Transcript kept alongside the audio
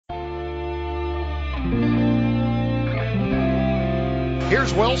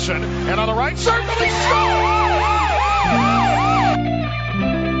Here's Wilson, and on the right circle, he scores!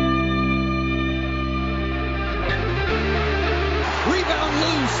 Rebound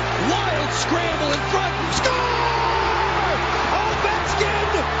loose, wild scramble in front, score!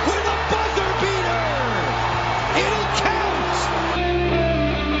 Ovechkin with a buzzer beater! It'll count!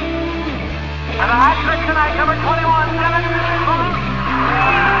 And a hat trick tonight, number 21,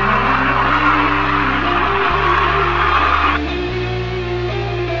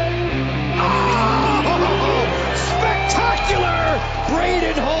 Spectacular!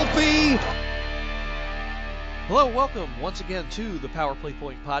 Braden Holtby! Hello, welcome once again to the Power Play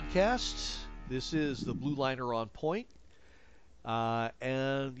Point podcast. This is the Blue Liner on Point.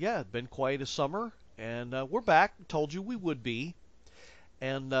 And yeah, it's been quite a summer, and we're back. Told you we would be.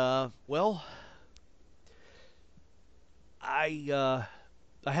 And well, I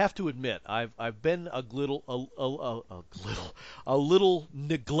have to admit I've been a little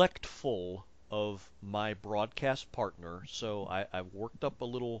neglectful of my broadcast partner, so I've worked up a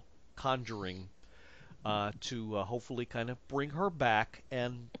little conjuring to hopefully kind of bring her back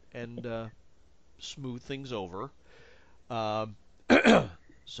and smooth things over. So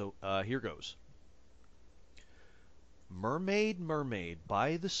here goes. Mermaid, mermaid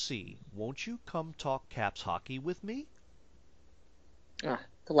by the sea, won't you come talk Caps hockey with me?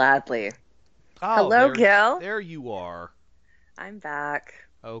 Gladly. Oh, Hello, Gil. There you are. I'm back.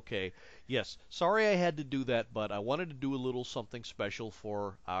 Okay. Yes. Sorry I had to do that, but I wanted to do a little something special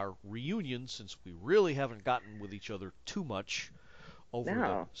for our reunion since we really haven't gotten with each other too much over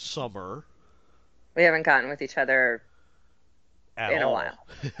the summer. We haven't gotten with each other in a while.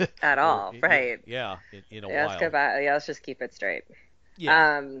 At all, right. Yeah, in a while. Let's go back. Yeah, let's just keep it straight.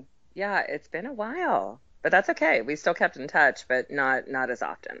 Yeah. Yeah, it's been a while. But that's okay. We still kept in touch, but not as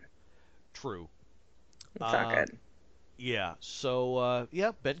often. True. It's all good. Yeah. So,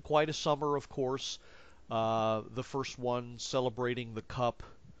 yeah, been quite a summer, of course. The first one celebrating the Cup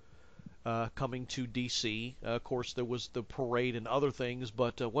coming to D.C. Of course, there was the parade and other things,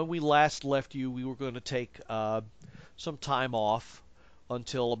 but when we last left you, we were going to take some time off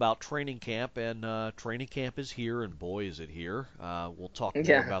until about training camp, and training camp is here, and boy, is it here. We'll talk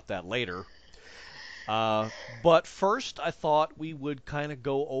more about that later. But first, I thought we would kind of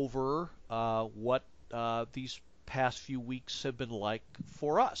go over what these past few weeks have been like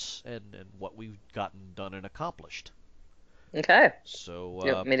for us and what we've gotten done and accomplished. Okay. So,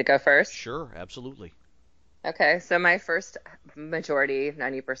 you want me to go first? Sure, absolutely. Okay, so my first majority,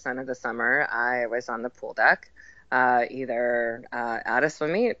 90% of the summer, I was on the pool deck, either at a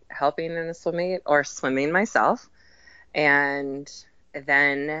swim meet, helping in a swim meet, or swimming myself. And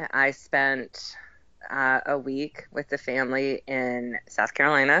then I spent a week with the family in South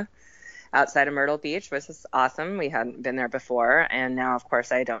Carolina, outside of Myrtle Beach, which is awesome. We hadn't been there before, and now, of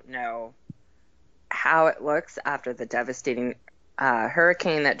course, I don't know how it looks after the devastating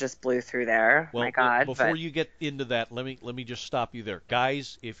hurricane that just blew through there. Well, my God! Before you get into that, let me just stop you there,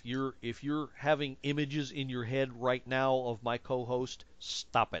 guys. If you're having images in your head right now of my co-host,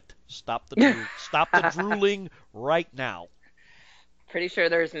 stop it. Stop the drooling right now. Pretty sure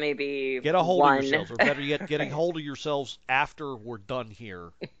there's maybe get a hold one. of yourselves, or better yet, getting hold of yourselves after we're done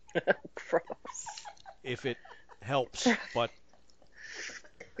here. Gross. If it helps, but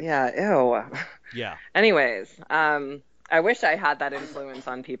yeah, ew. Yeah. Anyways, I wish I had that influence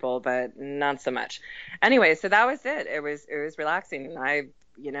on people, but not so much. Anyway, so that was it. It was relaxing.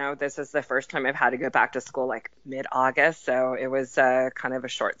 This is the first time I've had to go back to school like mid-August, so it was kind of a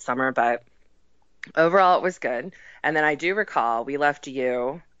short summer, but overall it was good. And then I do recall we left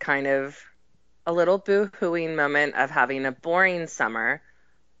you kind of a little boo-hooing moment of having a boring summer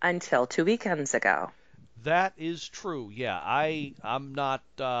until 2 weekends ago. That is true. Yeah, I'm not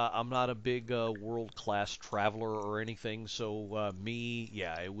a big world-class traveler or anything. So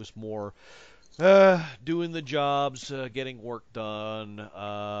it was more doing the jobs, getting work done,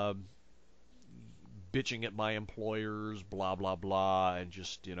 bitching at my employers, blah blah blah, and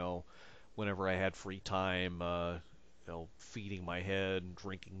just whenever I had free time, feeding my head and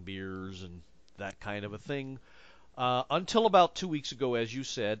drinking beers and that kind of a thing. Until about 2 weeks ago, as you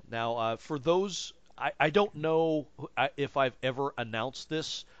said. Now, for those, I don't know if I've ever announced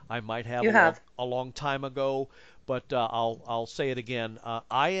this. I might have a long time ago, but I'll say it again.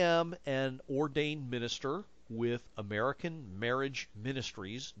 I am an ordained minister with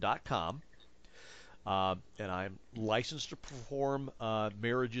AmericanMarriageMinistries.com, and I'm licensed to perform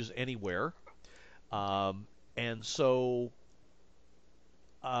marriages anywhere. And so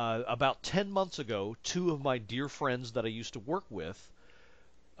about 10 months ago, two of my dear friends that I used to work with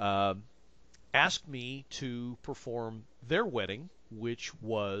asked me to perform their wedding which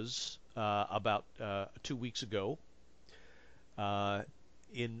was about 2 weeks ago at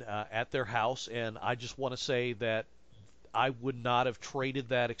their house, and I just want to say that I would not have traded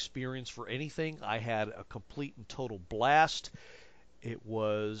that experience for anything. I had a complete and total blast. It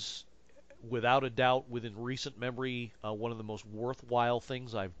was, without a doubt, within recent memory, one of the most worthwhile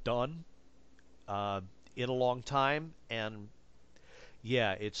things I've done in a long time. And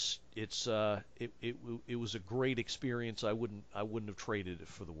yeah, it was a great experience. I wouldn't have traded it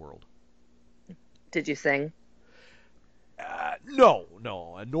for the world. Did you sing? No,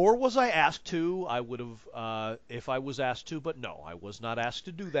 nor was I asked to. I would have if I was asked to, but no, I was not asked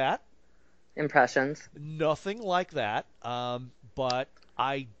to do that. Impressions? Nothing like that. But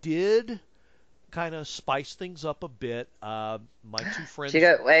I did kind of spice things up a bit. My two friends.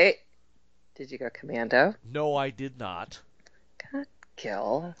 Did you go commando? No, I did not. God,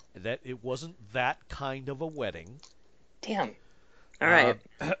 Gil. That it wasn't that kind of a wedding. Damn. All right.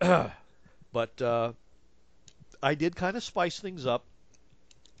 But I did kind of spice things up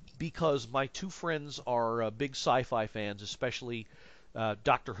because my two friends are big sci-fi fans, especially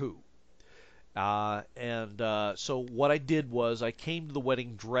Doctor Who. So what I did was I came to the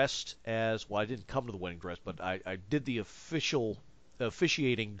wedding dressed as, well, I didn't come to the wedding dressed, but I did the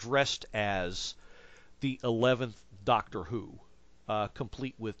officiating dressed as the 11th Doctor Who,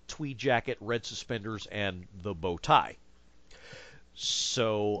 complete with tweed jacket, red suspenders, and the bow tie.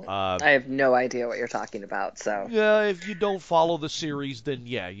 So I have no idea what you're talking about. So yeah, if you don't follow the series, then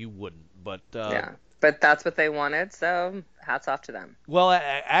yeah, you wouldn't. But yeah, but that's what they wanted. So hats off to them. Well,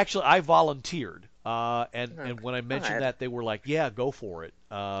 actually, I volunteered, and when I mentioned that, they were like, "Yeah, go for it."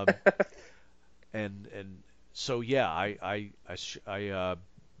 And so yeah,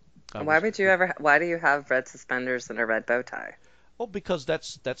 Why do you have red suspenders and a red bow tie? Well, because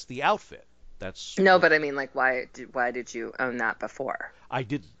that's the outfit. No, but I mean, like, why did you own that before? I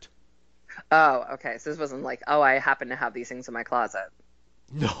didn't. Oh, okay. So this wasn't like, oh, I happen to have these things in my closet.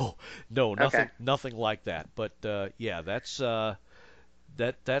 No, nothing like that. But yeah, that's how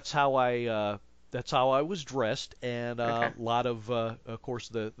I was dressed, and a lot of course,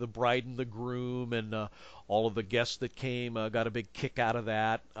 the bride and the groom and all of the guests that came got a big kick out of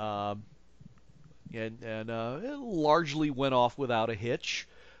that, and it largely went off without a hitch.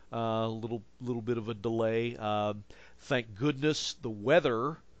 Little bit of a delay. Thank goodness the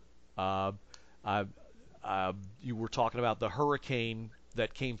weather. You were talking about the hurricane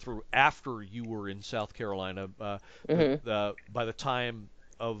that came through after you were in South Carolina. By the time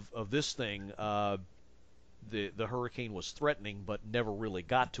of this thing, the hurricane was threatening, but never really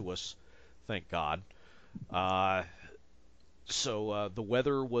got to us. Thank God. So the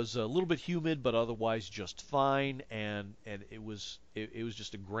weather was a little bit humid, but otherwise just fine, and it was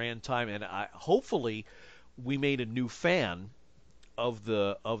just a grand time. And hopefully we made a new fan of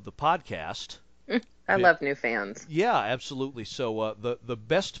the podcast. I love new fans. Yeah, absolutely. So the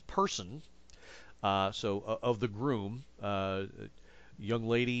best person, of the groom, young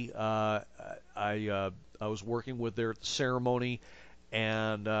lady, I was working with there at the ceremony.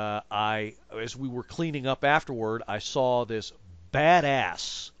 And as we were cleaning up afterward, I saw this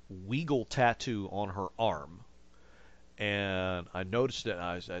badass Weagle tattoo on her arm, and I noticed it. And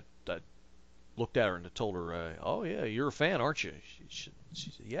I looked at her and I told her, "Oh yeah, you're a fan, aren't you?" She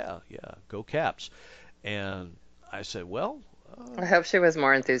said, "Yeah, go Caps." And I said, "Well, I hope she was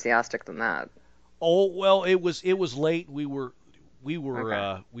more enthusiastic than that." Oh well, it was late. We were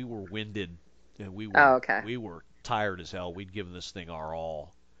winded. We were tired as hell. We'd given this thing our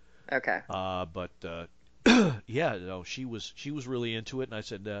all. Okay. But yeah, no, she was really into it, and I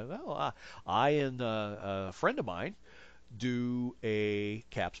said, well, I and a friend of mine do a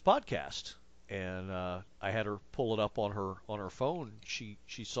Caps podcast, and I had her pull it up on her phone. She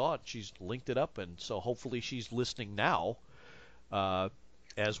saw it. She's linked it up, and so hopefully she's listening now.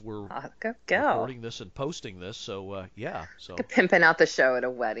 As we're recording this and posting this, so yeah. So pimping out the show at a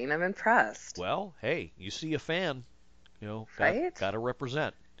wedding, I'm impressed. Well, hey, you see a fan, right? Got to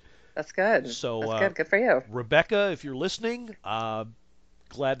represent. That's good. So that's good for you, Rebecca. If you're listening,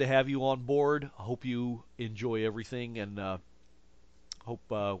 glad to have you on board. I hope you enjoy everything, and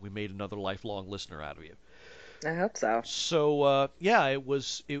hope we made another lifelong listener out of you. I hope so. So yeah, it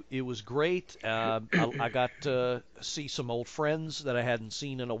was great. I got to see some old friends that I hadn't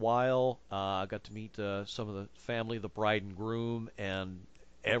seen in a while. I got to meet some of the family, the bride and groom, and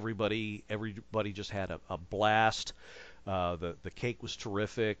everybody just had a blast. The cake was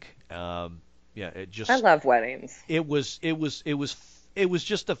terrific. Yeah, I love weddings. It was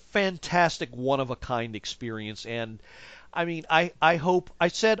just a fantastic, one of a kind experience. And I mean, I hope, I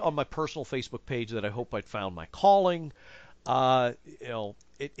said on my personal Facebook page that I hope I'd found my calling. You know,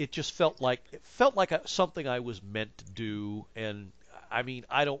 it just felt like something I was meant to do, and I mean,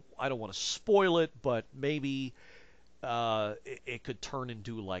 I don't want to spoil it, but maybe it could turn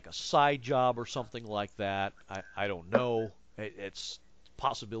into like a side job or something like that. I don't know. It's a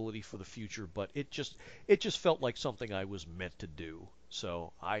possibility for the future, but it just felt like something I was meant to do.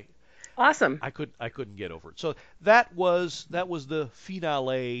 So Awesome. I couldn't get over it. So that was the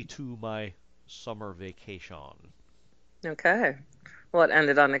finale to my summer vacation. Okay. Well, it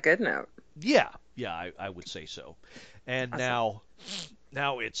ended on a good note. Yeah, yeah, I would say so. And Awesome.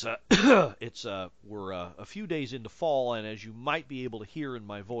 now it's it's we're a few days into fall, and as you might be able to hear in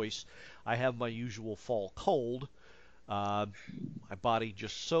my voice, I have my usual fall cold. Uh, my body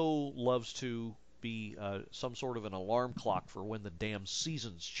just so loves to be some sort of an alarm clock for when the damn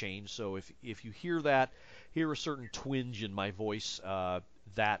seasons change. So if you hear that, hear a certain twinge in my voice,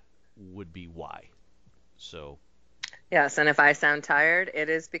 that would be why. So Yes, and if I sound tired, it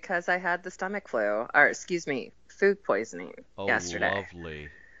is because I had the stomach flu, or excuse me, food poisoning oh, yesterday. lovely.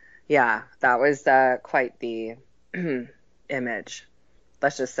 Yeah, that was quite the image.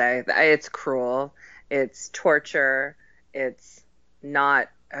 Let's just say it's cruel, it's torture, it's not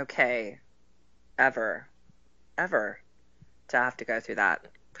okay ever, ever to have to go through that.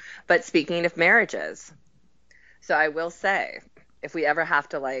 But speaking of marriages, so I will say, if we ever have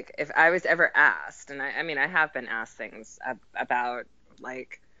to like, if I was ever asked, and I mean, I have been asked things about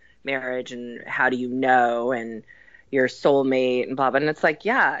like marriage and how do you know and your soulmate and blah blah, and it's like,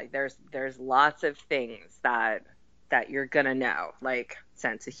 yeah, there's lots of things that you're gonna know, like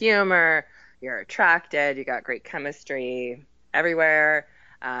sense of humor, you're attracted, you got great chemistry everywhere,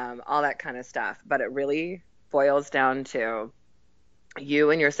 all that kind of stuff. But it really boils down to you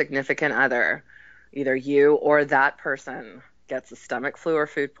and your significant other, either you or that person gets a stomach flu or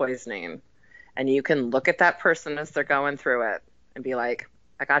food poisoning, and you can look at that person as they're going through it and be like,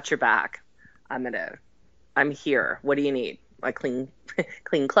 I got your back. I'm here. What do you need? Like clean,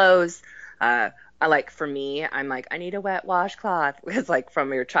 clean clothes. I like, for me, I'm like, I need a wet washcloth. Because like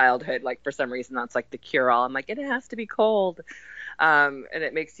from your childhood, like for some reason that's like the cure all. I'm like, it has to be cold. And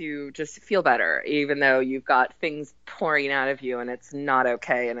it makes you just feel better, even though you've got things pouring out of you and it's not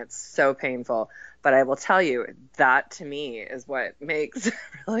okay and it's so painful. But I will tell you, that to me is what makes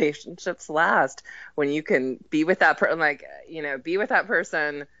relationships last. When you can be with that person, like, be with that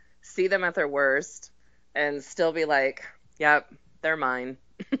person, see them at their worst, and still be like, yep, they're mine.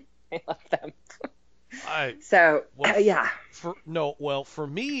 I love them. So, Well, yeah. for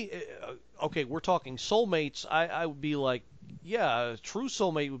me, okay, we're talking soulmates. I would be like, yeah, a true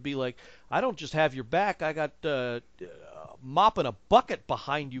soulmate would be like, I don't just have your back. I got mopping a bucket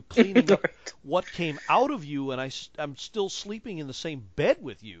behind you, cleaning up Right. what came out of you, and I'm still sleeping in the same bed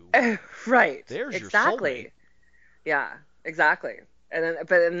with you. Right. There's your Exactly. soulmate. Yeah, exactly. And then, but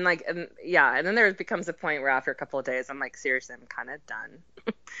then like, and yeah, and then there becomes a point where after a couple of days, I'm like, seriously, I'm kind of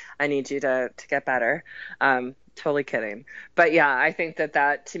done. I need you to get better. Totally kidding. But yeah, I think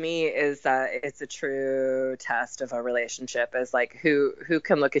that to me is it's a true test of a relationship, is like who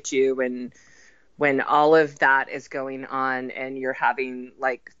can look at you when all of that is going on and you're having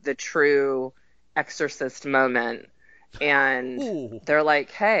like the true exorcist moment, and Ooh, they're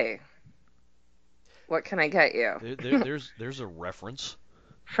like, hey, what can I get you? there's a reference.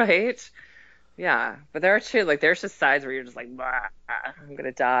 Right? Yeah, but there are two, like there's just sides where you're just like, "Bah, I'm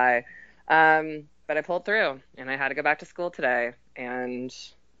gonna die." But I pulled through, and I had to go back to school today, and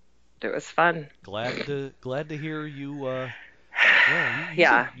it was fun. Glad to hear you. Yeah,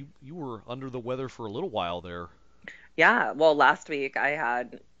 Yeah, you were under the weather for a little while there. yeah. Well, last week I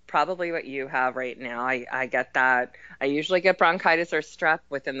had probably what you have right now. I get that. I usually get bronchitis or strep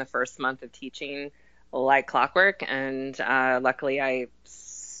within the first month of teaching, like clockwork, and luckily I,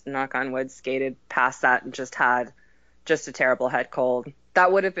 knock on wood, skated past that and just had just a terrible head cold.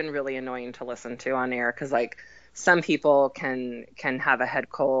 That would have been really annoying to listen to on air, because like some people can have a head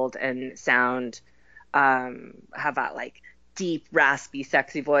cold and sound have that like deep raspy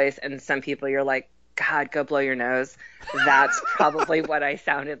sexy voice, and some people you're like, God, go blow your nose. That's probably what I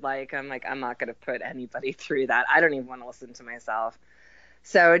sounded like. I'm like, I'm not going to put anybody through that. I don't even want to listen to myself.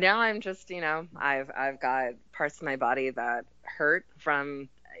 So now I'm just, I've got parts of my body that hurt from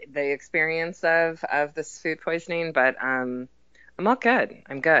the experience of this food poisoning, but I'm all good.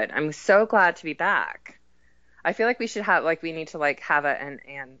 I'm good. I'm so glad to be back. I feel like we should have, like, we need to like have and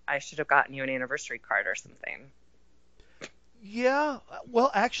I should have gotten you an anniversary card or something. Yeah,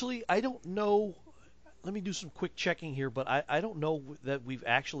 well, actually, I don't know. Let me do some quick checking here, but I don't know that we've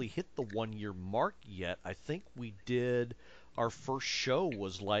actually hit the 1 year mark yet. I think we did. Our first show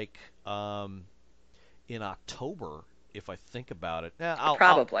was like in October, if I think about it.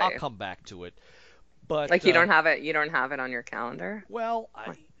 Probably. I'll come back to it. But Like you don't have it. You don't have it on your calendar. well,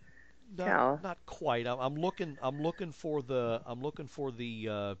 Cal. not quite. I'm looking for the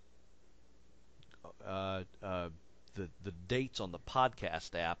uh, uh, the dates on the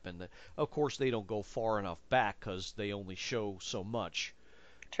podcast app, and of course they don't go far enough back because they only show so much.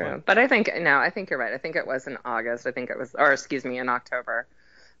 True. But I think you're right. I think it was in August. I think it was, or excuse me, in October.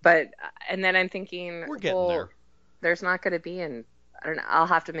 But and then I'm thinking, We're getting well, there. there's not going to be I don't know. I'll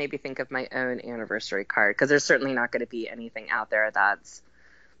have to maybe think of my own anniversary card because there's certainly not going to be anything out there that's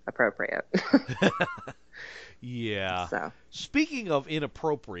appropriate. Yeah. So. Speaking of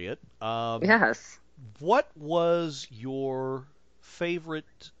inappropriate, Yes. what was your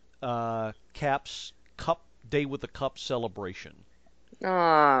favorite Caps Cup Day with the Cup celebration?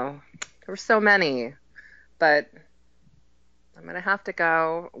 Oh, there were so many, but I'm gonna have to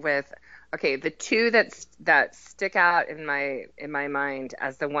go with the two that stick out in my mind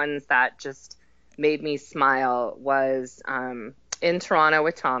as the ones that just made me smile was in Toronto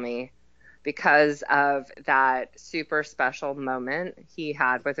with Tommy because of that super special moment he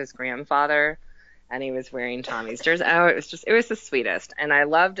had with his grandfather and he was wearing Tommy's jersey. Oh, it was the sweetest. And I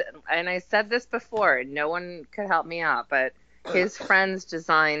loved, and I said this before, no one could help me out, but his friends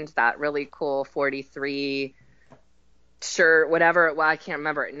designed that really cool 43 shirt, whatever it was. I can't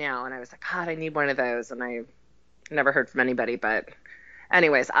remember it now. And I was like, God, I need one of those. And I never heard from anybody, but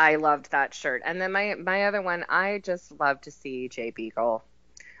anyways, I loved that shirt. And then my other one, I just love to see Jay Beagle.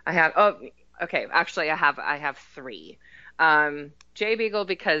 I have three. Jay Beagle,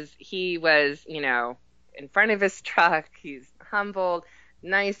 because he was, in front of his truck, he's humbled,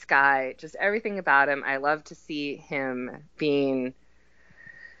 nice guy, just everything about him. I love to see him being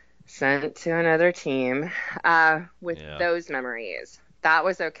sent to another team with those memories. That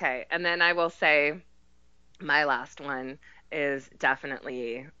was okay. And then I will say my last one is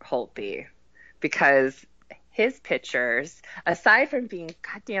definitely Holtby, because his pictures, aside from being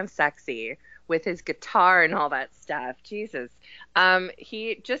goddamn sexy with his guitar and all that stuff, Jesus,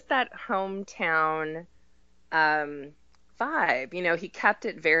 he just that hometown vibe. He kept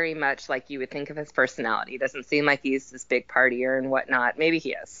it very much like you would think of his personality. He doesn't seem like he's this big partier and whatnot. Maybe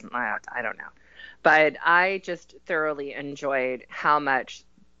he is. I don't know. But I just thoroughly enjoyed how much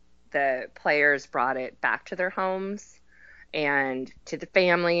the players brought it back to their homes and to the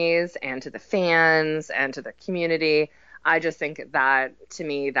families and to the fans and to the community. I just think that, to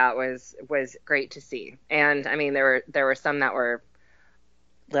me, that was great to see. And I mean, there were some that were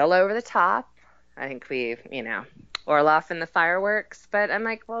a little over the top. I think we, Orloff in the fireworks, but I'm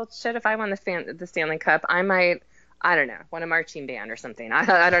like, well, shit, if I won the Stanley Cup, I might, I don't know, want a marching band or something.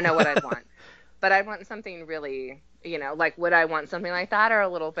 I don't know what I'd want, but I'd want something really, like, would I want something like that, or a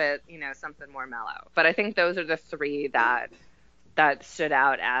little bit, something more mellow? But I think those are the three that stood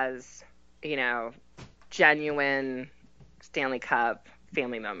out as, genuine Stanley Cup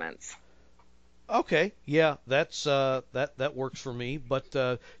family moments. Okay, yeah, that's that works for me.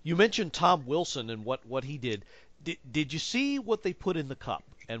 But you mentioned Tom Wilson and what he did. Did you see what they put in the cup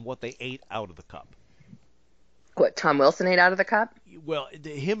and what they ate out of the cup? What Tom Wilson ate out of the cup? Well,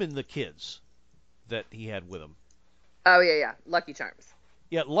 him and the kids that he had with him. Oh yeah, Lucky Charms.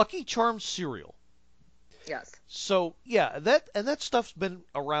 Yeah, Lucky Charms cereal. Yes. So yeah, that stuff's been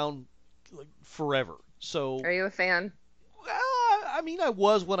around like forever. So are you a fan? I mean, I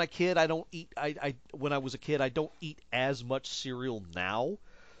was when I kid. I don't eat. When I was a kid, I don't eat as much cereal now.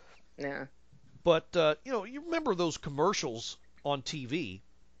 Yeah. But you remember those commercials on TV?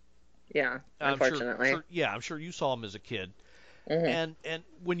 Yeah, unfortunately. I'm sure you saw them as a kid. Mm-hmm. And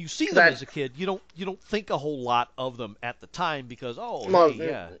when you see them as a kid, you don't think a whole lot of them at the time because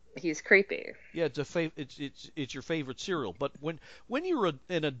he's creepy. Yeah, it's your favorite cereal. But when you're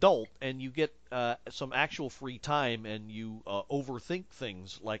an adult and you get some actual free time and you overthink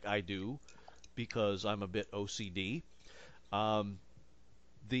things like I do because I'm a bit OCD, I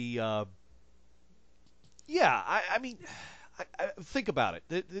mean. Think about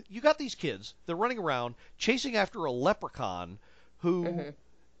it. You got these kids. They're running around chasing after a leprechaun who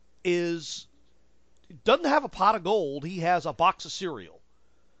doesn't have a pot of gold. He has a box of cereal.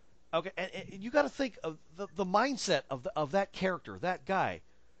 Okay, and you got to think of the mindset of that character, that guy.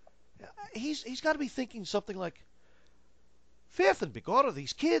 He's got to be thinking something like, "Fifth and bigorra,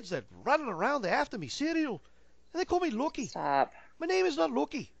 these kids that running around, they're after me cereal, and they call me Lucky. Stop. My name is not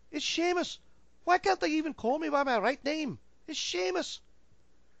Lucky. It's Seamus. Why can't they even call me by my right name? It's Seamus.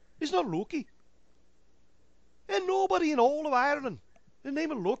 It's not Lucky. And nobody in all of Ireland is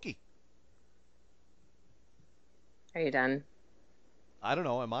named Lucky." Are you done? I don't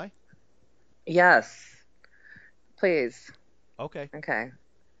know. Am I? Yes. Please. Okay.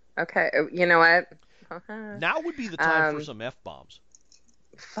 Okay. You know what? Now would be the time for some F-bombs.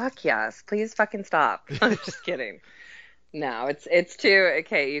 Fuck yes. Please fucking stop. I'm just kidding. No, it's too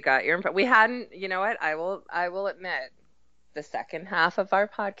okay. You got your. We hadn't. You know what? I will admit, the second half of our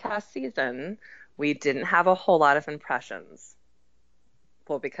podcast season, we didn't have a whole lot of impressions.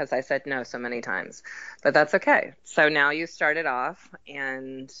 Well, because I said no so many times, but that's okay. So now you started off,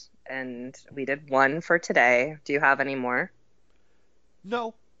 and we did one for today. Do you have any more?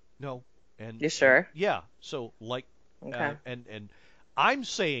 No. And You sure? Yeah. So like, Okay. and I'm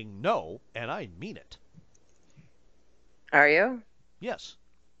saying no, and I mean it. Are you? Yes.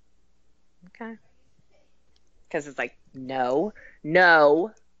 Okay. Because it's like no,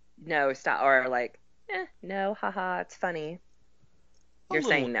 stop, or like no, haha, it's funny. You're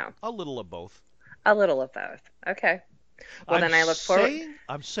saying no. A little of both. A little of both. Okay. Well, then I look forward.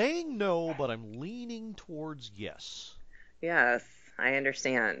 I'm saying no, but I'm leaning towards yes. Yes, I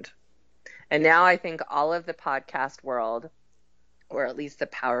understand. And now I think all of the podcast world, or at least the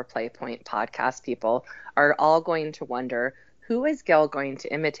Power Play Point podcast people, are all going to wonder, who is Gail going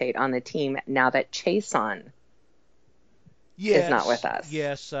to imitate on the team now that Chason is not with us?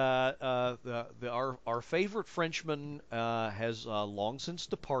 Yes. Our favorite Frenchman has long since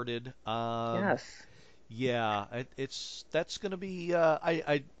departed. Yes. Yeah, that's going to be.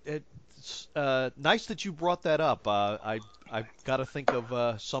 It's nice that you brought that up. I've got to think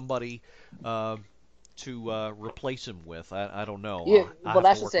of somebody to replace him with. I don't know. Well,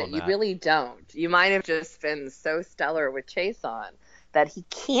 that's just it. You really don't. You might have just been so stellar with Chason that he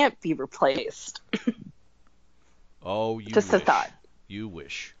can't be replaced. Oh, you just wish. A thought. You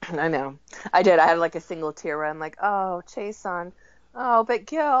wish. I know. I did. I had like a single tear where I'm like, oh, Chason. Oh, but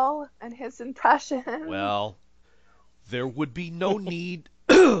Gil and his impression. Well, there would be no need.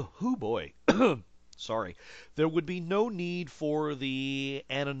 Oh boy. Sorry. There would be no need for the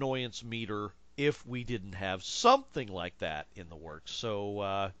annoyance meter if we didn't have something like that in the works.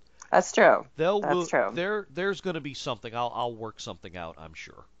 So that's true. That's true. There's going to be something. I'll work something out, I'm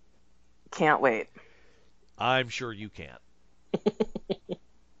sure. Can't wait. I'm sure you can't.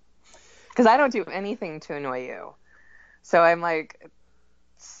 Because I don't do anything to annoy you. So I'm like,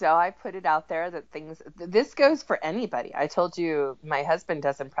 so I put it out there that this goes for anybody. I told you my husband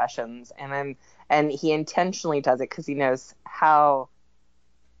does impressions, and he intentionally does it because he knows how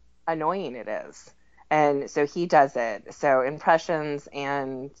annoying it is. And so he does it. So impressions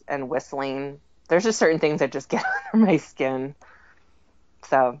and whistling, there's just certain things that just get under my skin.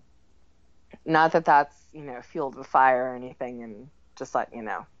 So not that that's, fueled the fire or anything, and just let you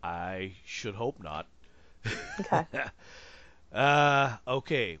know. I should hope not. Okay.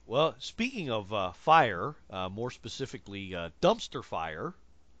 Okay. Well, speaking of fire, more specifically dumpster fire.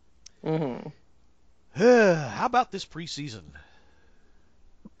 Mm-hmm. How about this preseason?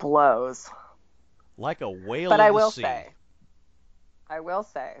 Blows. Like a whale but in I the will sea. I will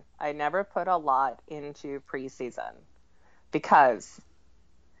say, I never put a lot into preseason because,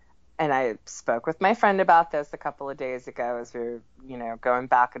 and I spoke with my friend about this a couple of days ago as we were, going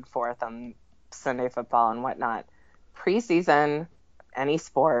back and forth on Sunday football and whatnot. Preseason, any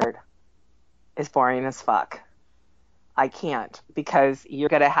sport, is boring as fuck. I can't, because you're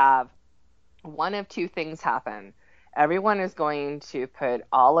going to have one of two things happen. Everyone is going to put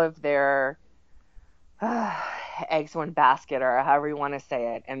all of their eggs in one basket, or however you want to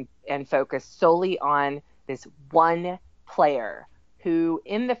say it, and focus solely on this one player who,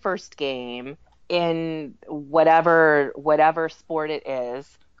 in the first game, in whatever sport it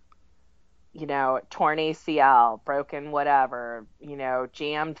is, torn ACL, broken whatever,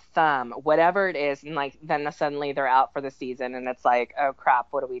 jammed thumb, whatever it is, and then suddenly they're out for the season, and it's like, oh crap,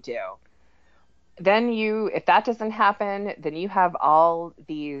 what do we do? Then if that doesn't happen, then you have all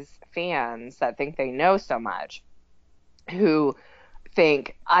these fans that think they know so much, who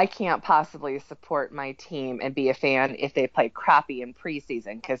think, I can't possibly support my team and be a fan if they play crappy in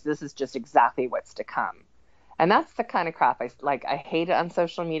preseason, because this is just exactly what's to come. And that's the kind of crap I hate it on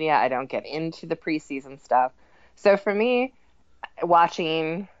social media. I don't get into the preseason stuff. So for me,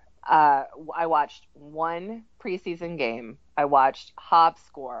 I watched one preseason game. I watched Hobbs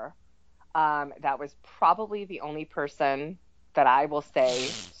score. That was probably the only person that I will say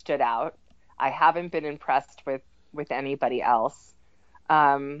stood out. I haven't been impressed with anybody else.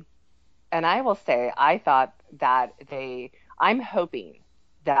 And I will say, I thought that I'm hoping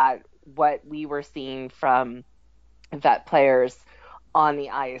that what we were seeing from vet players on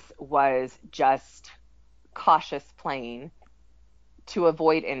the ice was just cautious playing to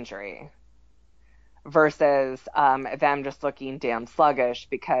avoid injury, versus them just looking damn sluggish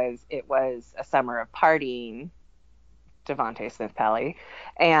because it was a summer of partying Devontae Smith-Pelly,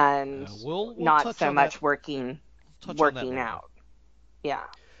 and We'll not touch so on much that. Touch on that working later. out. Yeah.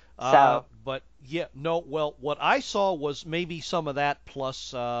 So But yeah, no. Well, what I saw was maybe some of that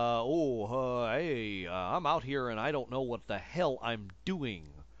plus, hey, I'm out here and I don't know what the hell I'm doing.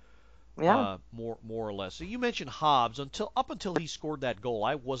 yeah. More or less. So you mentioned Hobbs. Up until he scored that goal,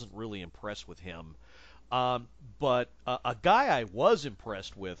 I wasn't really impressed with him. Um, but a guy I was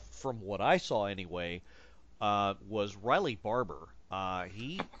impressed with, from what I saw anyway, was Riley Barber.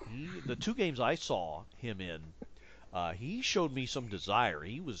 The 2 games I saw him in, he showed me some desire.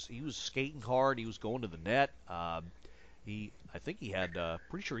 He was skating hard. He was going to the net. I think he had,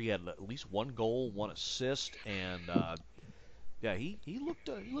 pretty sure he had at least 1 goal, 1 assist, and yeah, he looked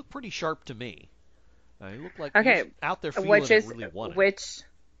pretty sharp to me. He looked like he was Okay. out there feeling Which it, is really wanting. which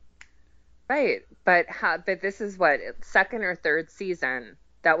right, but this is what, second or third season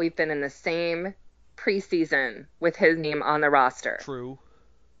that we've been in the same preseason with his name on the roster. True.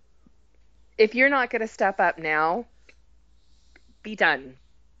 If you're not going to step up now, be done.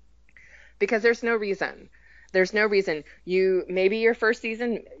 Because there's no reason. There's no reason. Maybe your first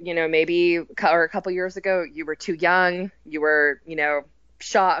season, maybe or a couple years ago, you were too young. You were,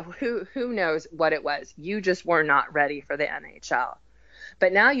 shot. Who knows what it was? You just were not ready for the NHL.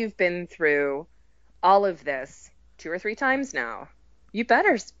 But now you've been through all of this 2 or 3 times now. You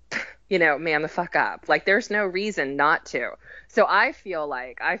better, man the fuck up. Like, there's no reason not to. So I feel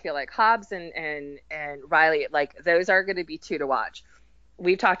like Hobbs and Riley, like, those are going to be 2 to watch.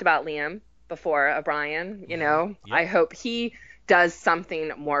 We've talked about Liam before, O'Brien. Yep. I hope he does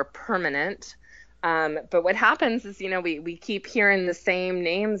something more permanent. But what happens is, we keep hearing the same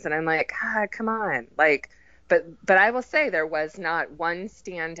names, and I'm like, God, come on, like. But I will say there was not one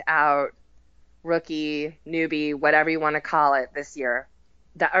standout rookie, newbie, whatever you want to call it, this year,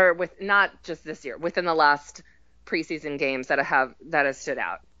 not just this year, within the last preseason games that have stood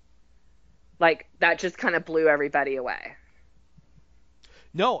out. Like, that just kind of blew everybody away.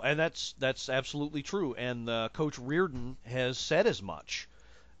 No, and that's absolutely true. And Coach Reardon has said as much.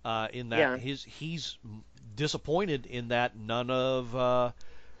 In that he's disappointed in that none of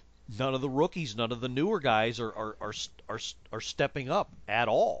the rookies, none of the newer guys are stepping up at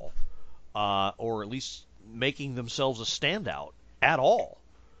all, or at least making themselves a standout at all.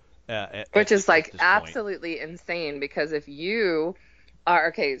 Which is like absolutely insane, because if you are,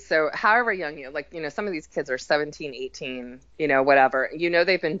 okay, so however young you, like, some of these kids are 17, 18, whatever.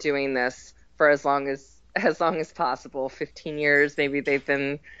 They've been doing this for as long as possible, 15 years maybe they've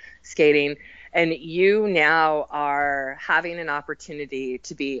been skating, and you now are having an opportunity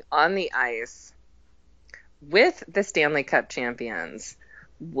to be on the ice with the Stanley Cup champions.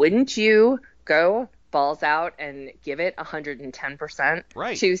 Wouldn't you go balls out and give it 110%,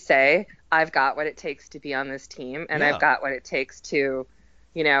 right, to say, I've got what it takes to be on this team, and I've got what it takes to,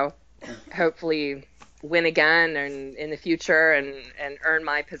 hopefully win again and in the future and earn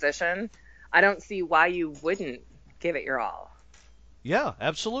my position? I don't see why you wouldn't give it your all. Yeah,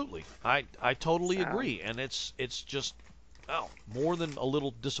 absolutely. I totally agree, and it's just more than a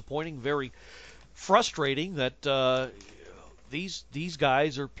little disappointing, very frustrating that these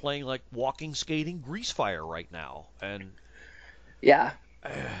guys are playing like walking, skating grease fire right now, and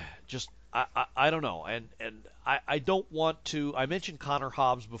just I don't know, and I don't want to. I mentioned Connor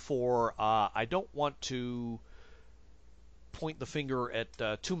Hobbs before. I don't want to point the finger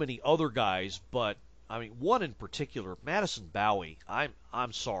at too many other guys, but I mean, one in particular, Madison Bowie.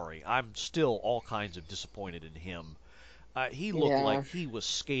 I'm sorry. I'm still all kinds of disappointed in him. He looked like he was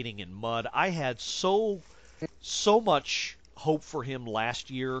skating in mud. I had so much hope for him last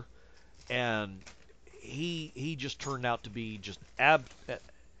year, and he just turned out to be just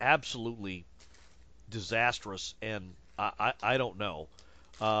absolutely disastrous. And I don't know.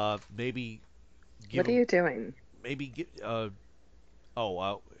 Maybe give what are him, you doing? Maybe get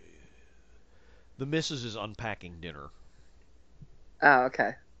the missus is unpacking dinner. Oh,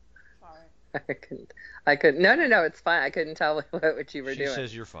 okay. Sorry. I couldn't. No, it's fine. I couldn't tell what you were doing. She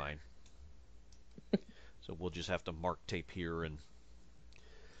says you're fine. So we'll just have to mark tape here, and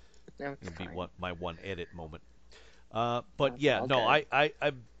no, it'll be fine. my one edit moment. But That's yeah, no, good.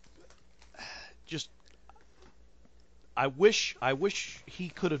 I just I wish he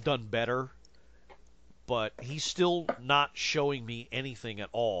could have done better, but he's still not showing me anything at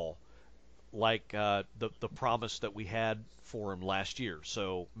all like the promise that we had for him last year.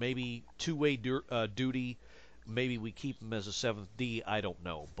 So maybe two-way duty. Maybe we keep him as a 7th D. I don't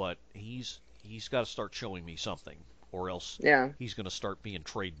know, but he's got to start showing me something, or else he's going to start being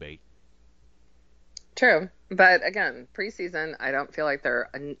trade bait. True, but again, preseason, I don't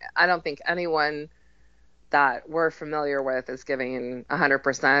think anyone that we're familiar with is giving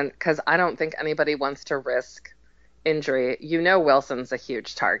 100%, because I don't think anybody wants to risk injury. Wilson's a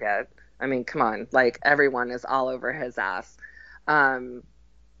huge target. I mean, come on, like everyone is all over his ass. I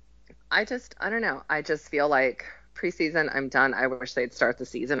don't know. I just feel like preseason, I'm done. I wish they'd start the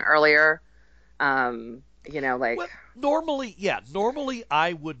season earlier. Well, normally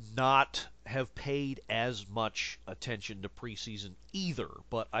I would not have paid as much attention to preseason either,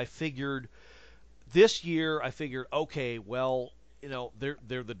 but I figured this year, okay, well, they're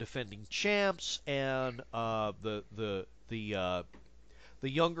the defending champs, and the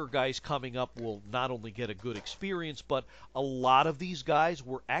younger guys coming up will not only get a good experience, but a lot of these guys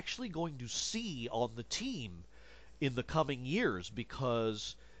we're actually going to see on the team in the coming years,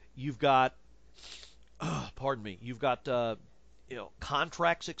 because you've got, you've got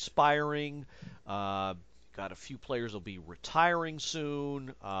contracts expiring, got a few players will be retiring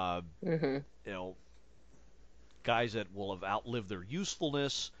soon, guys that will have outlived their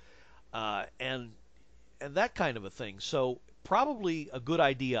usefulness, and that kind of a thing. So probably a good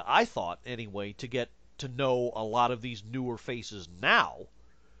idea, I thought anyway, to get to know a lot of these newer faces now.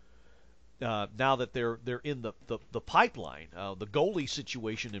 Now that they're in the pipeline, the goalie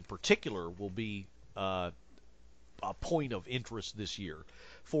situation in particular will be a point of interest this year,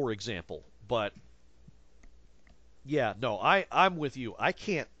 for example. But yeah, no, I'm with you.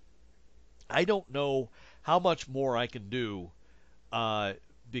 I don't know how much more I can do,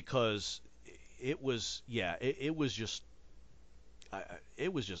 because it was just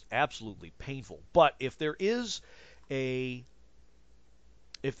absolutely painful. But if there is a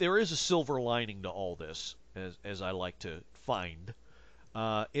silver lining to all this, as I like to find,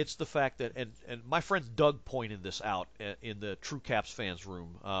 it's the fact that, and my friend Doug pointed this out in the True Caps fans room.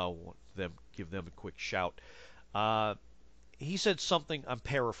 Give them a quick shout. He said something. I'm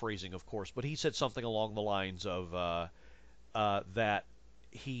paraphrasing, of course, but he said something along the lines of that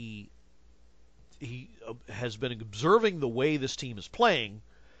he has been observing the way this team is playing,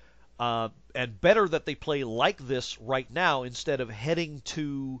 and better that they play like this right now instead of heading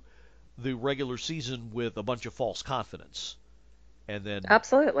to the regular season with a bunch of false confidence, and then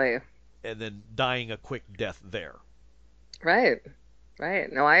absolutely, and then dying a quick death there. Right.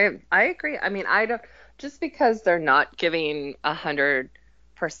 No, I agree. I mean, I don't, just because they're not giving 100%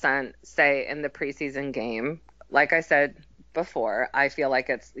 say in the preseason game, like I said before, I feel like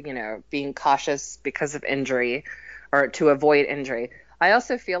it's, being cautious because of injury, or to avoid injury. I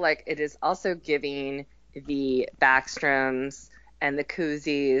also feel like it is also giving the Backstroms and the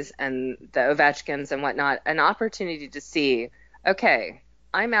Kuzis and the Ovechkins and whatnot an opportunity to see, okay,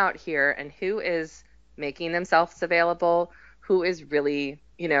 I'm out here, and who is making themselves available, who is really,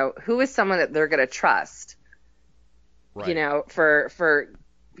 who is someone that they're going to trust, right. For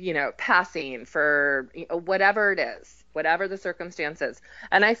passing, for whatever it is, whatever the circumstances.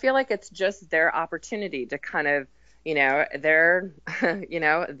 And I feel like it's just their opportunity to kind of, they're,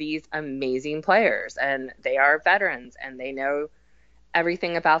 these amazing players, and they are veterans, and they know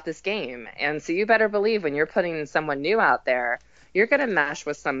everything about this game. And so you better believe when you're putting someone new out there, you're going to mesh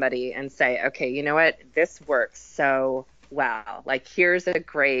with somebody and say, okay, you know what, this works so well. Like, here's a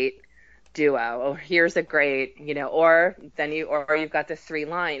great duo, or here's a great, or you've got the three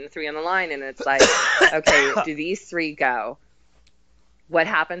on the line, and it's like, okay, do these three go? What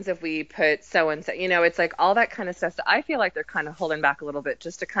happens if we put so-and-so? It's like all that kind of stuff. So I feel like they're kind of holding back a little bit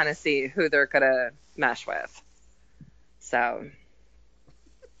just to kind of see who they're going to mesh with. So.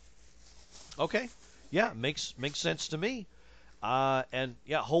 Okay. Yeah, makes sense to me. And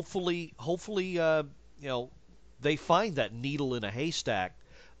yeah, hopefully, they find that needle in a haystack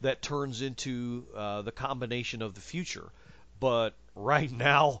that turns into the combination of the future. But right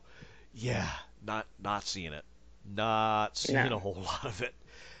now, yeah, not seeing it, not seeing a whole lot of it.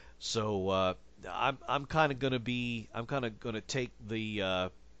 So I'm kind of gonna take the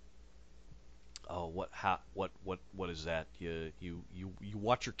what is that? You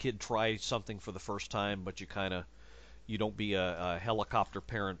watch your kid try something for the first time, but you don't be a helicopter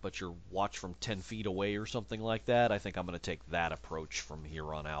parent, but you're watch from 10 feet away or something like that. I think I'm going to take that approach from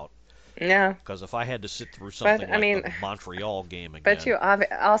here on out. Yeah. Because if I had to sit through something the Montreal game again,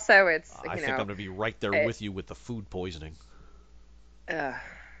 but also it's, I think I'm going to be right there with you with the food poisoning. Ugh,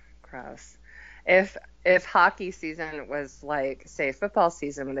 gross. If hockey season was like, say, football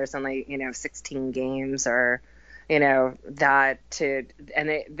season, when there's only 16 games, or and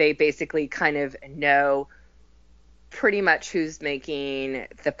they basically kind of know pretty much who's making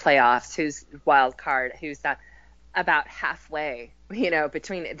the playoffs, who's wild card, who's not, about halfway,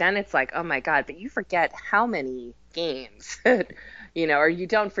 between, then it's like, oh my God, but you forget how many games, or you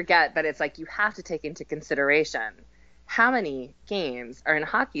don't forget, but it's like you have to take into consideration how many games are in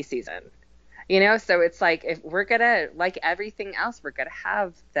hockey season. So it's like, if we're gonna, like everything else, we're gonna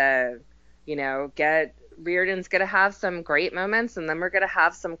have Reardon's gonna have some great moments, and then we're gonna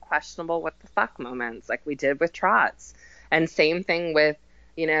have some questionable what the fuck moments, like we did with Trotz. And same thing with,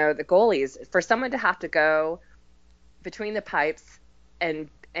 the goalies. For someone to have to go between the pipes and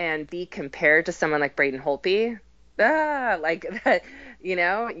be compared to someone like Braden Holtby, like that,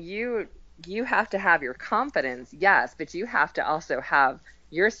 you have to have your confidence, yes, but you have to also have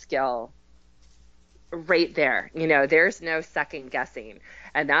your skill right there. There's no second guessing.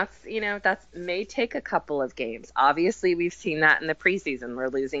 And that's may take a couple of games. Obviously, we've seen that in the preseason. We're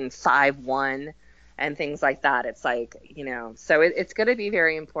losing 5-1 and things like that. It's like, so it's going to be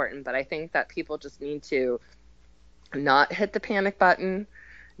very important. But I think that people just need to not hit the panic button,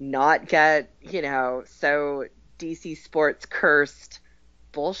 not get, so DC Sports cursed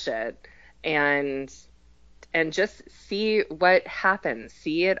bullshit, and just see what happens.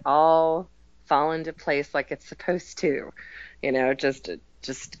 See it all fall into place like it's supposed to,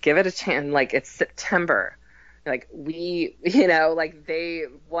 just give it a chance. Like, it's September, like like they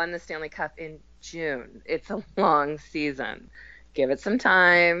won the Stanley Cup in June. It's a long season. Give it some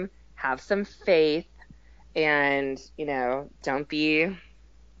time, have some faith, and don't be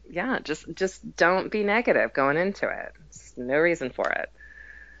just don't be negative going into it. There's no reason for it.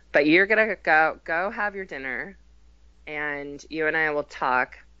 But you're gonna go have your dinner, and you and I will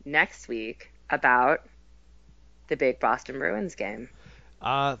talk next week about the big Boston Bruins game.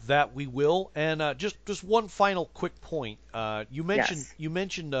 That we will. And just one final quick point. You mentioned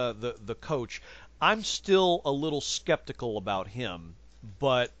Yes. the coach. I'm still a little skeptical about him,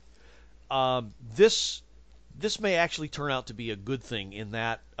 but this may actually turn out to be a good thing in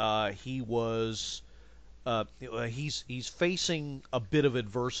that he's facing a bit of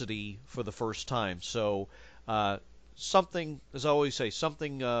adversity for the first time. So something, as I always say,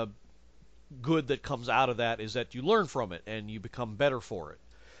 something good that comes out of that is that you learn from it and you become better for it.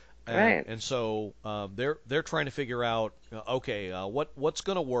 Right. And so they're trying to figure out, what's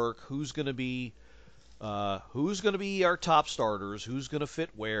going to work, who's going to be our top starters, who's going to fit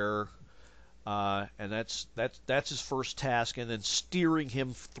where, and that's his first task, and then steering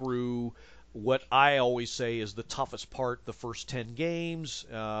him through what I always say is the toughest part, the first 10 games.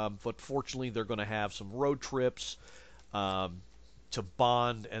 But fortunately, they're going to have some road trips to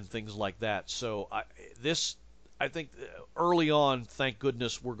bond and things like that. So I think early on, thank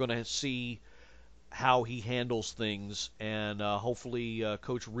goodness, we're going to see how he handles things, and hopefully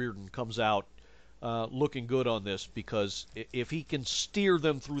Coach Reardon comes out looking good on this, because if he can steer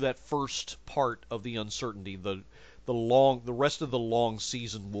them through that first part of the uncertainty, the rest of the long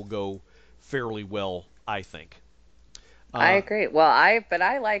season will go fairly well, I think. I agree. Well,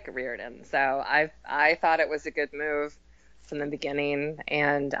 I like Reardon, so I thought it was a good move from the beginning,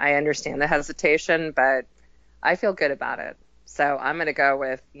 and I understand the hesitation, but I feel good about it. So I'm going to go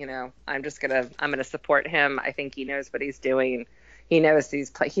with, I'm going to support him. I think he knows what he's doing. He knows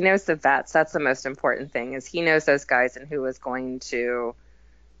he knows the vets. That's the most important thing, is he knows those guys and who is going to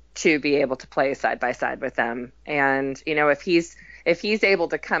be able to play side by side with them. And, if he's able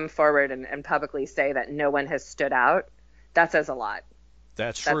to come forward and publicly say that no one has stood out, that says a lot.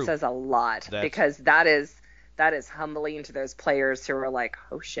 That's true. That says a lot, because that is humbling to those players who are like,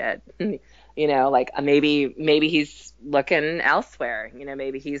 oh shit, like maybe he's looking elsewhere.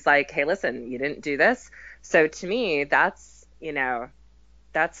 Maybe he's like, hey, listen, you didn't do this. So to me, that's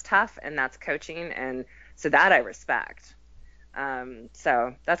tough, and that's coaching, and so that I respect.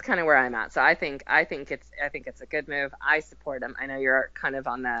 So that's kind of where I'm at. So I think it's a good move. I support him. I know you're kind of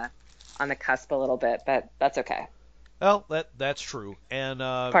on the cusp a little bit, but that's okay. Well, that's true, and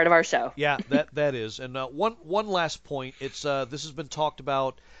part of our show. Yeah, that is. And one last point. It's this has been talked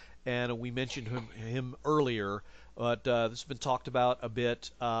about, and we mentioned him earlier, but this has been talked about a bit,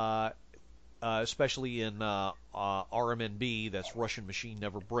 especially in RMNB. That's Russian Machine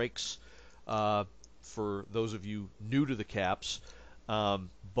Never Breaks. For those of you new to the Caps,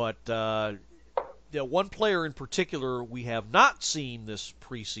 but one player in particular we have not seen this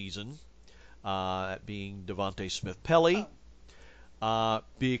preseason. That being Devontae Smith-Pelly,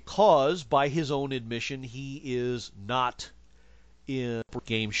 because by his own admission, he is not in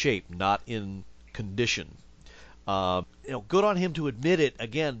game shape, not in condition. Good on him to admit it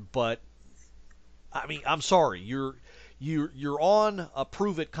again, but I mean, I'm sorry, you're on a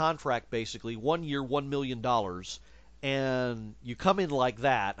prove-it contract, basically, 1 year, $1 million, and you come in like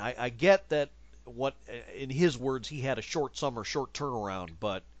that. I get that. What, in his words, he had a short summer, short turnaround,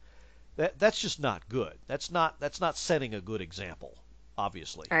 but that's just not good. That's not setting a good example.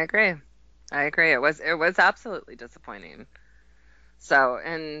 obviously. I agree. It was absolutely disappointing. So,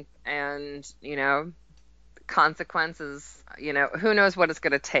 and consequences, who knows what it's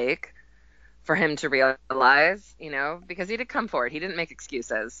going to take for him to realize, because he did come forward. He didn't make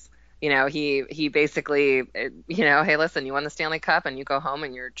excuses. He basically, hey, listen, you won the Stanley Cup and you go home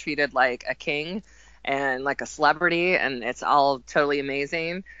and you're treated like a king and like a celebrity, and it's all totally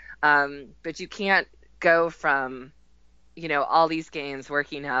amazing. But you can't go from, all these games,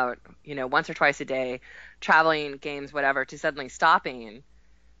 working out, once or twice a day, traveling games, whatever, to suddenly stopping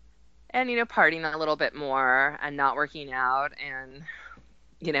and, partying a little bit more and not working out and,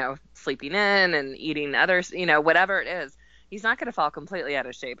 sleeping in and eating others, whatever it is. He's not going to fall completely out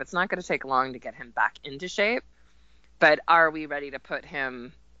of shape. It's not going to take long to get him back into shape. But are we ready to put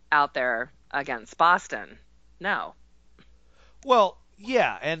him out there against Boston? No. Well,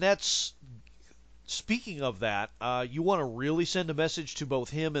 yeah, and that's, speaking of that, you want to really send a message to both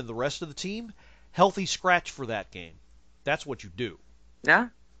him and the rest of the team? Healthy scratch for that game. That's what you do. Yeah,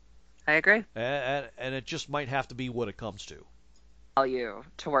 I agree. And it just might have to be what it comes to. Tell you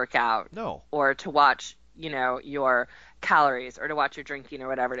to work out. No. Or to watch, your calories, or to watch your drinking, or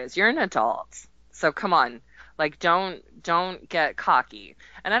whatever it is. You're an adult. So come on. Like, don't get cocky.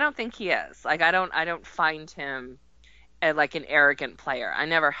 And I don't think he is. Like, I don't find him like an arrogant player. I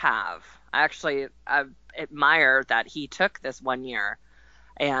never have. I admire that he took this 1 year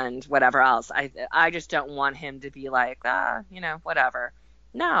and whatever else. I just don't want him to be like, whatever.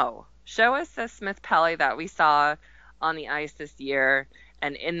 No. Show us the Smith Pelly that we saw on the ice this year,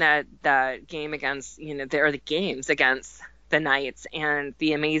 and in that game against, the games against the Knights, and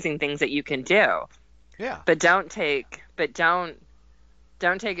the amazing things that you can do. Yeah. But don't take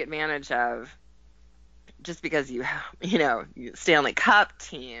advantage of, just because you Stanley Cup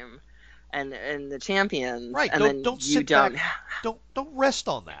team and the champions, right? And don't sit back. Don't rest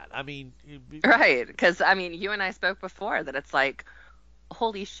on that. I mean, right? Because you and I spoke before that it's like,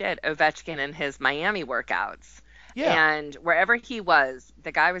 holy shit, Ovechkin and his Miami workouts. Yeah. And wherever he was,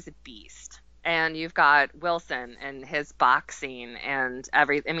 the guy was a beast. And you've got Wilson and his boxing and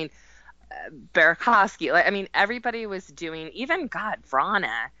Burakovsky. Everybody was doing, even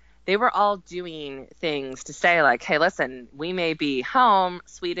Vrana. They were all doing things to say like, hey, listen, we may be home,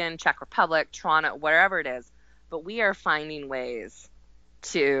 Sweden, Czech Republic, Toronto, wherever it is, but we are finding ways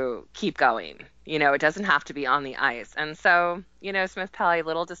to keep going. It doesn't have to be on the ice. And so, Smith Pelly, a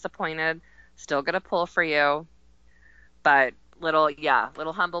little disappointed, still going to pull for you. But little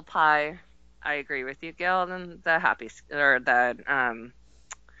humble pie. I agree with you, Gil. And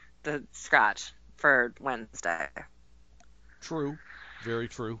the scratch for Wednesday. True, very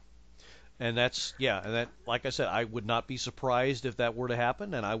true. And like I said, I would not be surprised if that were to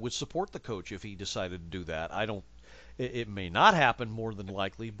happen, and I would support the coach if he decided to do that. It may not happen more than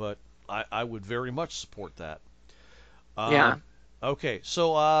likely, but I would very much support that. Yeah. Okay,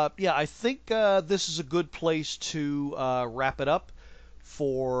 so I think this is a good place to wrap it up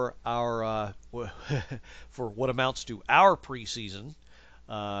for our for what amounts to our preseason,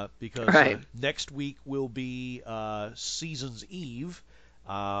 because next week will be season's eve,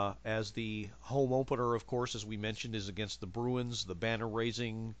 as the home opener, of course, as we mentioned, is against the Bruins, the banner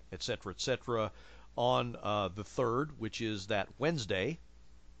raising, etc., on the 3rd, which is that Wednesday.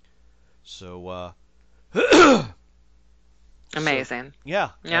 So. Amazing. So,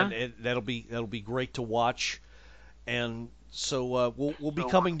 yeah. And that'll be great to watch, and so we'll be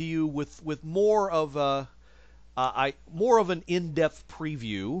coming to you with more of an in-depth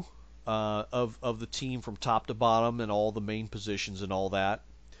preview of the team from top to bottom and all the main positions and all that.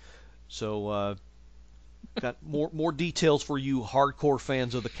 So got more details for you hardcore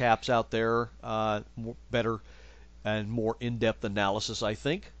fans of the Caps out there. Better and more in-depth analysis, I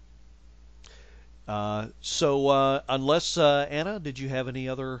think. So unless Anna, did you have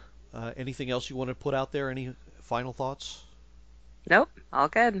anything else you want to put out there? Any final thoughts? Nope, all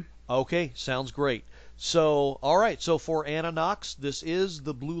good. Okay, sounds great. So, all right. So for Anna Knox, this is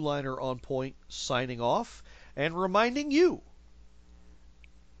the Blue Liner on Point signing off and reminding you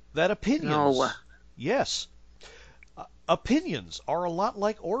that opinions, yes, opinions are a lot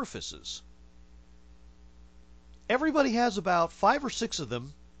like orifices. Everybody has about 5 or 6 of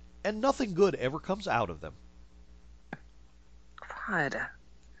them, and nothing good ever comes out of them. God.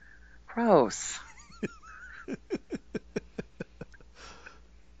 Gross.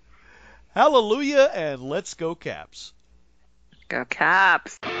 Hallelujah, and let's go Caps. Go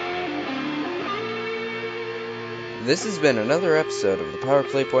Caps. This has been another episode of the Power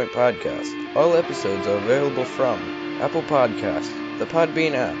Play Point Podcast. All episodes are available from Apple Podcasts, the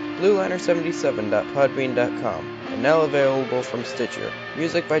Podbean app, BlueLiner77.podbean.com, and and now available from Stitcher.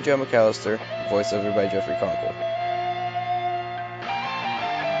 Music by Joe McAllister, voiceover by Jeffrey Conkle.